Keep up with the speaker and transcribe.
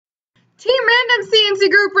Team Random C&C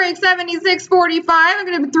Group break 7645. I'm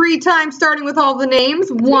going to do 3 times starting with all the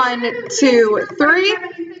names. 1, 2, 3.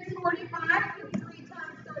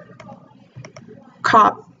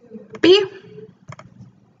 Copy.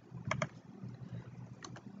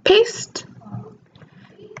 Paste.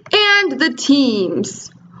 And the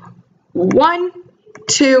teams. 1,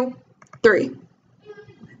 2, 3.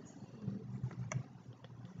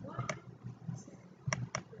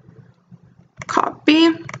 Copy.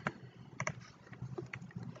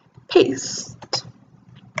 Paste.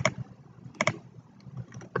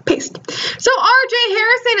 Paste. So RJ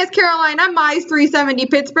Harrison is Carolina, Mize 370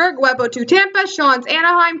 Pittsburgh, Webo 2 Tampa, Sean's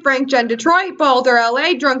Anaheim, Frank Jen Detroit, Balder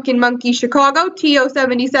LA, Drunken Monkey Chicago, TO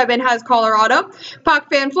 77 has Colorado, Puck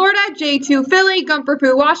Fan Florida, J2 Philly, Gumper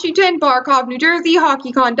Poo Washington, Barkov New Jersey,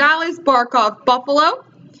 HockeyCon Dallas, Barkov Buffalo.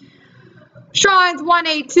 Sean's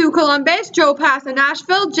 182 Columbus, Joe Passa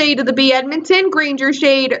Nashville, J to the B Edmonton, Granger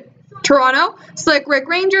Shade Toronto, Slick Rick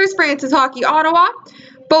Rangers, Francis Hockey Ottawa,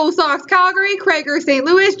 Bo Sox Calgary, Krager St.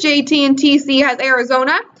 Louis, JT and TC has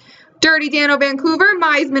Arizona, Dirty Dano Vancouver,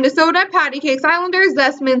 Mize Minnesota, Patty Cakes Islanders,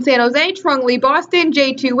 Zessman San Jose, Trungley Boston,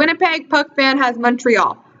 J2 Winnipeg, Puck Fan has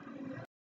Montreal.